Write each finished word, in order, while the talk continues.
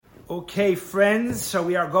Okay, friends, so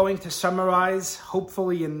we are going to summarize,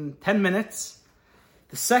 hopefully in 10 minutes,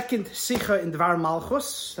 the second Sicha in Dvar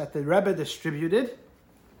Malchus that the Rabbi distributed.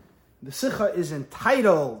 The Sicha is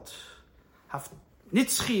entitled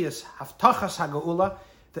Nitzchias Haftachas HaGeula,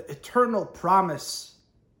 the eternal promise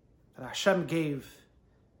that Hashem gave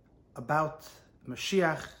about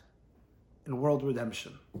Mashiach and world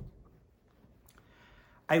redemption.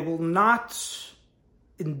 I will not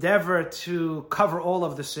endeavor to cover all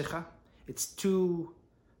of the Sicha. It's too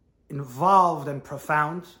involved and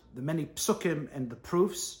profound, the many psukim and the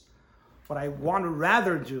proofs. What I want to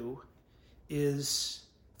rather do is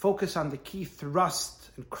focus on the key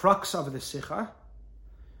thrust and crux of the Sicha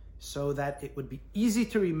so that it would be easy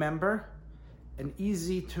to remember and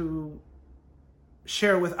easy to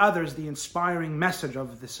share with others the inspiring message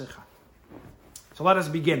of the Sicha. So let us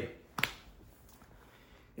begin.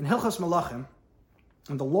 In Hilchos Malachim,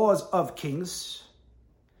 in the Laws of Kings,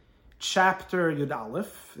 chapter Yud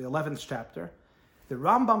Aleph, the 11th chapter, the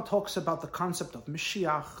Rambam talks about the concept of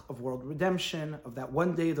Mashiach, of world redemption, of that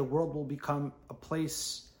one day the world will become a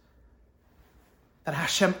place that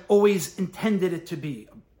Hashem always intended it to be,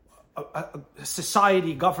 a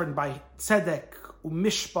society governed by tzedek,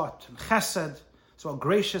 umishpat, and chesed, so a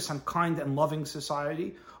gracious and kind and loving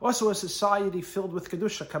society. Also a society filled with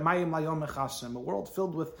kedusha, kamayim layom echasim, a world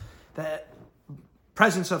filled with the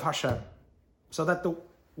presence of Hashem, so that the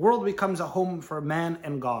world becomes a home for man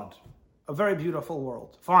and God. A very beautiful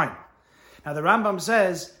world. Fine. Now the Rambam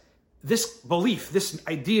says this belief, this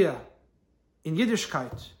idea in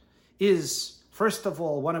Yiddishkeit is, first of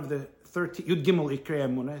all, one of the 30 Yud Gimel Ikrei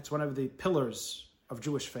Emunah. It's one of the pillars of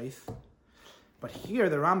Jewish faith. But here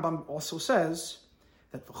the Rambam also says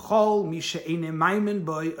that v'chol mi she'einem maimin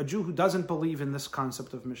boy, a Jew who doesn't believe in this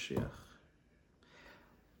concept of Mashiach,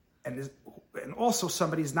 and also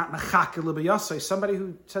somebody who's not mechakil l'biyasai, somebody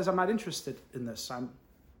who says, I'm not interested in this, I'm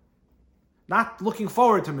not looking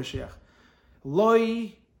forward to Mashiach.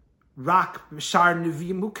 Loi rak b'shar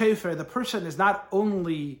neviim ukefer, the person is not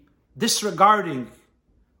only disregarding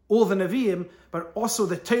all the neviim, but also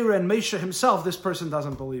the Torah and Moshe himself, this person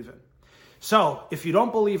doesn't believe in. So, if you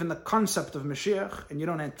don't believe in the concept of Mashiach, and you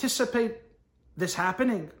don't anticipate this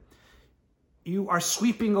happening, you are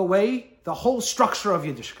sweeping away the whole structure of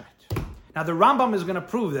Yiddishkeit. Now the Rambam is going to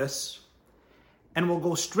prove this, and we'll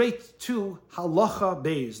go straight to Halacha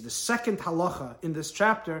Beis. The second halacha in this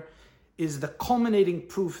chapter is the culminating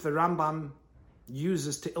proof the Rambam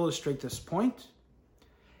uses to illustrate this point.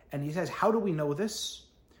 And he says, how do we know this?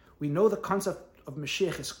 We know the concept of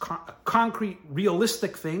Mashiach is a concrete,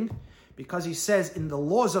 realistic thing, because he says in the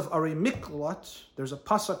laws of Arei Miklot, there's a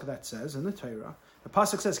pasuk that says in the Torah, the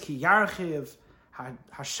pasuk says, Ki yarchiv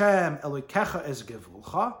Hashem Elokecha es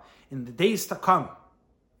gevulcha, in the days to come,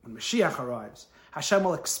 when Mashiach arrives, Hashem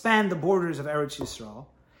will expand the borders of Eretz Yisrael,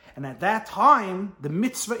 and at that time, the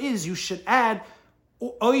mitzvah is you should add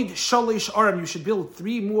oid shalish aram, you should build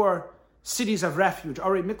 3 more cities of refuge,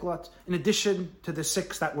 Arei Miklot, in addition to the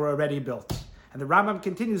 6 that were already built. And the Rambam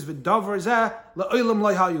continues with Dvar zeh la'olam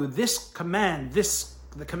lo hayu. This command,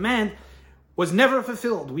 the command was never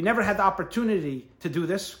fulfilled. We never had the opportunity to do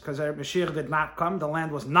this because our Mashiach did not come. The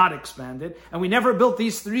land was not expanded, and we never built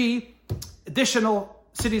these 3 additional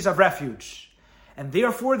cities of refuge. And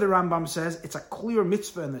therefore, the Rambam says it's a clear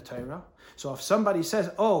mitzvah in the Torah. So if somebody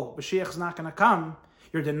says, "Oh, Mashiach's not going to come,"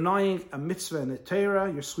 you're denying a mitzvah in the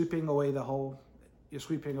Torah. You're sweeping away You're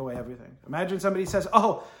sweeping away everything. Imagine somebody says,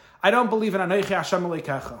 "Oh, I don't believe in Anochi Hashem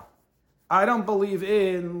Elokecha. I don't believe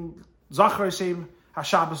in Zachar Yisrael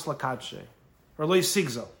HaShabbos Lakadshe or Lo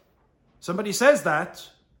Yisigzo." Somebody says that,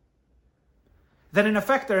 then in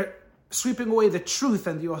effect they're sweeping away the truth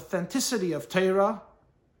and the authenticity of Torah.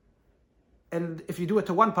 And if you do it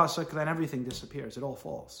to one pasuk, then everything disappears. It all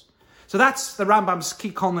falls. So that's the Rambam's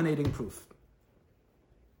key culminating proof.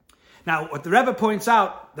 Now, what the Rebbe points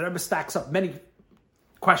out, the Rebbe stacks up many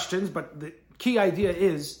questions, but the key idea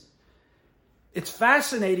is, it's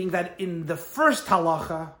fascinating that in the first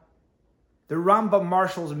halacha, the Rambam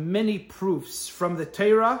marshals many proofs from the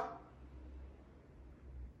Torah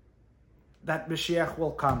that Mashiach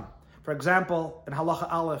will come. For example, in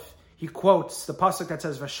halacha Aleph, he quotes the pasuk that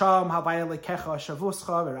says, "V'sham havaya lekecha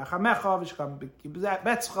shavuscha v'rachamecha v'shkam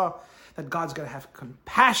betzcha," that God's going to have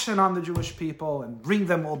compassion on the Jewish people and bring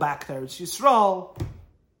them all back to Eretz Yisrael.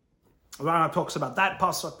 The Rambam talks about that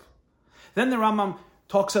pasuk. Then the Rambam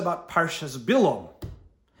talks about Parshas Bilam.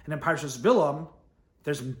 And in Parshas Bilam,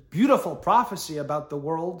 there's beautiful prophecy about the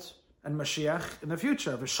world and Mashiach in the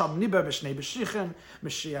future. V'sham niba v'shnei b'shichen,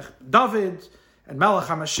 Mashiach David, and Melech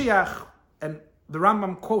HaMashiach. And the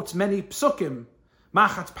Rambam quotes many psukim,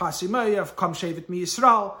 Machat Pasimayev, Kam Shevet Mi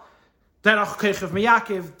Yisrael. Derech Kechiv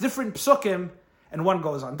Miyakiv, different psukim, and one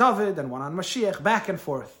goes on David and one on Mashiach, back and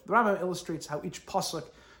forth. The Rambam illustrates how each pasuk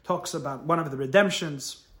talks about one of the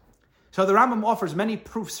redemptions. So the Rambam offers many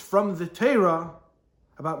proofs from the Torah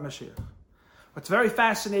about Mashiach. What's very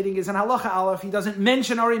fascinating is in Halacha Aleph, he doesn't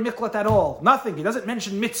mention Ari Miklat at all. Nothing. He doesn't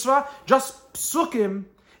mention mitzvah, just psukim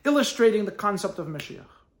illustrating the concept of Mashiach.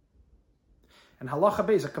 And Halacha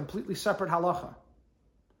Bey is a completely separate halacha.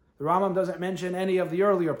 The Rambam doesn't mention any of the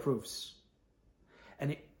earlier proofs.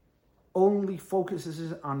 And it only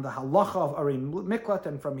focuses on the halacha of Ari Miklat,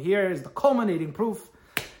 and from here is the culminating proof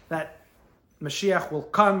that Mashiach will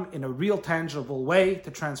come in a real, tangible way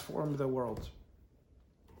to transform the world.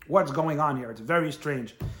 What's going on here? It's very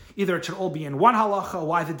strange. Either it should all be in one halacha,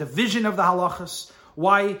 why the division of the halachas,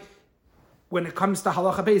 why when it comes to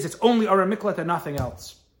halacha beis, it's only Ari Miklat and nothing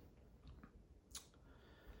else.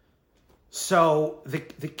 So the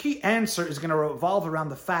key answer is going to revolve around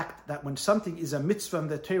the fact that when something is a mitzvah in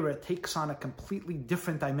the Torah, it takes on a completely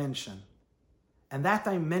different dimension. And that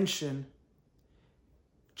dimension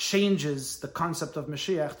changes the concept of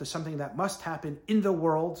Mashiach to something that must happen in the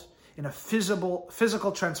world in a physical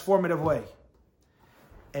transformative way.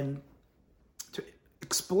 And to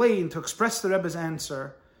express the Rebbe's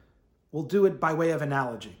answer, we'll do it by way of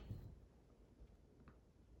analogy.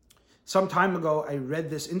 Some time ago, I read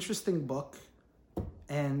this interesting book,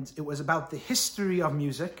 and it was about the history of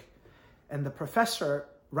music. And the professor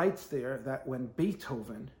writes there that when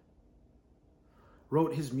Beethoven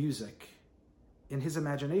wrote his music, in his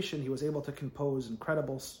imagination, he was able to compose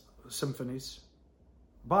incredible symphonies.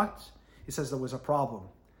 But, he says there was a problem.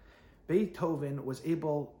 Beethoven was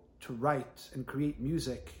able to write and create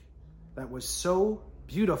music that was so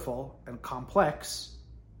beautiful and complex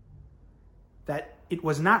that it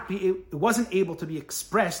wasn't able to be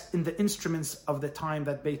expressed in the instruments of the time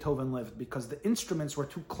that Beethoven lived, because the instruments were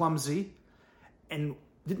too clumsy and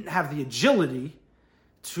didn't have the agility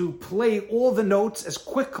to play all the notes as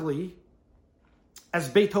quickly as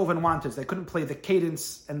Beethoven wanted. They couldn't play the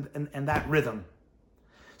cadence and that rhythm.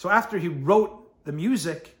 So after he wrote the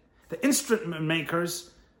music, the instrument makers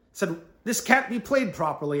said, this can't be played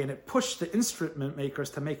properly, and it pushed the instrument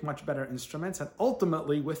makers to make much better instruments, and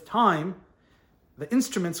ultimately, with time, the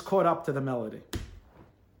instruments caught up to the melody.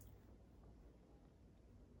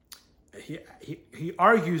 He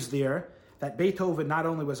argues there that Beethoven not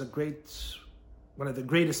only was one of the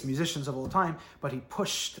greatest musicians of all time, but he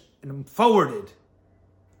pushed and forwarded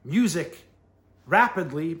music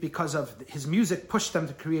rapidly because of his music pushed them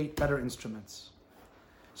to create better instruments.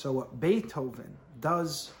 So what Beethoven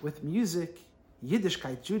does with music,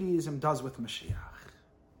 Yiddishkeit, Judaism does with Mashiach.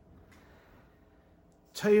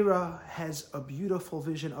 Torah has a beautiful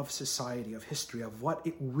vision of society, of history, of what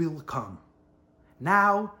it will come.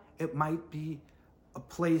 Now it might be a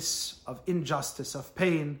place of injustice, of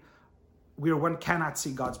pain, where one cannot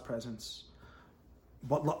see God's presence.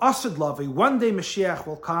 But la'asad lavi, one day Mashiach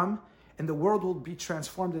will come, and the world will be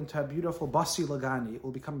transformed into a beautiful basi lagani. It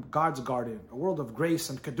will become God's garden, a world of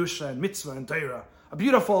grace and kedusha and mitzvah and Torah, a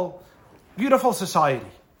beautiful, beautiful society.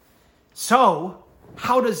 So,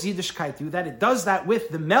 how does Yiddishkeit do that? It does that with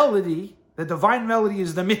the melody. The divine melody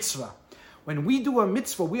is the mitzvah. When we do a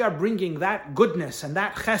mitzvah, we are bringing that goodness and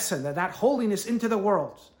that chesed and that holiness into the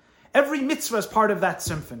world. Every mitzvah is part of that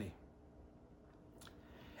symphony.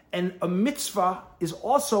 And a mitzvah is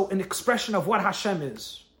also an expression of what Hashem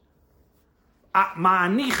is.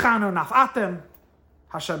 Hashem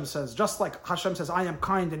says, just like Hashem says, I am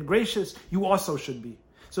kind and gracious, you also should be.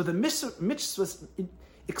 So the mitzvahs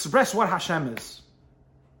express what Hashem is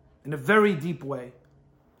in a very deep way.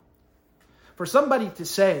 For somebody to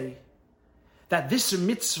say that this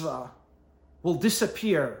mitzvah will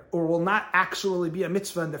disappear or will not actually be a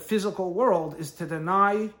mitzvah in the physical world is to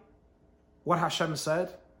deny what Hashem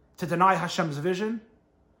said, to deny Hashem's vision,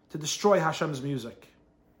 to destroy Hashem's music.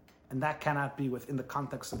 And that cannot be within the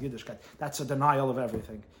context of Yiddishkeit. That's a denial of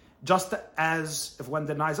everything. Just as if one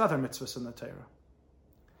denies other mitzvahs in the Torah.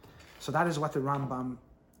 So that is what the Rambam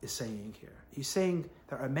is saying here. He's saying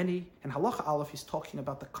there are many, in Halacha Aleph, he's talking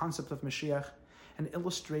about the concept of Mashiach and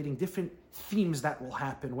illustrating different themes that will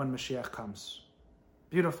happen when Mashiach comes.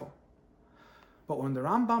 Beautiful. But when the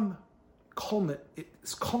Rambam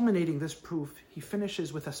is culminating this proof, he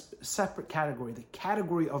finishes with a separate category, the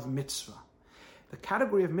category of mitzvah. The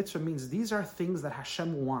category of mitzvah means these are things that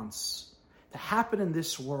Hashem wants to happen in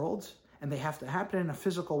this world, and they have to happen in a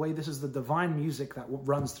physical way. This is the divine music that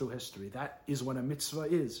runs through history. That is what a mitzvah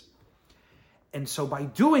is. And so by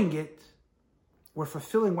doing it, we're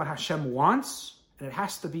fulfilling what Hashem wants, and it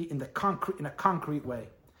has to be in a concrete way.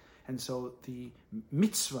 And so the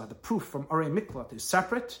mitzvah, the proof from Arei Miklat, is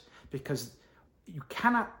separate, because you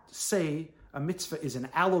cannot say a mitzvah is an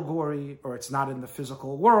allegory, or it's not in the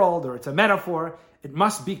physical world, or it's a metaphor. It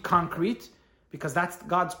must be concrete, because that's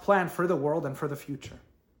God's plan for the world and for the future.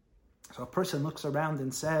 So a person looks around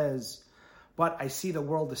and says, but I see the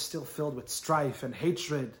world is still filled with strife and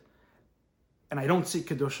hatred, and I don't see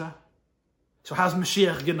Kedusha. So how's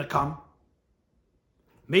Mashiach going to come?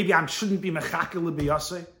 Maybe I shouldn't be mechakel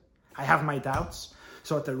b'yaseh. I have my doubts.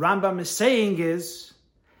 So what the Rambam is saying is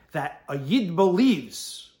that a Yid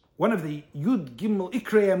believes, one of the Yud Gimel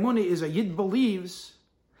Ikrei Emuni is a Yid believes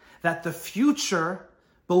that the future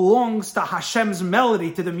belongs to Hashem's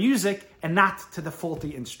melody, to the music, and not to the faulty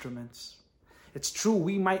instruments. It's true,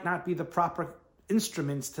 we might not be the proper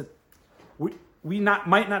instruments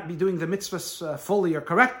might not be doing the mitzvahs fully or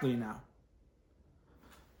correctly now.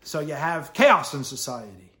 So you have chaos in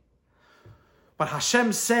society. But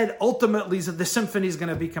Hashem said ultimately that the symphony is going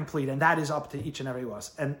to be complete, and that is up to each and every one of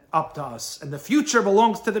us, and up to us. And the future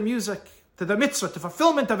belongs to the music, to the mitzvah, to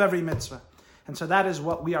fulfillment of every mitzvah. And so that is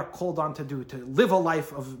what we are called on to do, to live a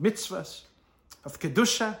life of mitzvahs, of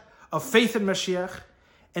kedusha, of faith in Mashiach,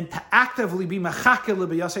 and to actively be mechakel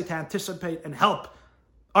b'yaseh, to anticipate and help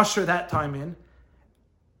usher that time in.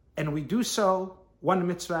 And we do so one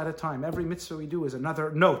mitzvah at a time. Every mitzvah we do is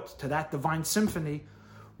another note to that divine symphony,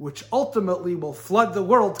 which ultimately will flood the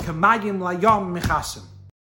world, kamayim layam michasim.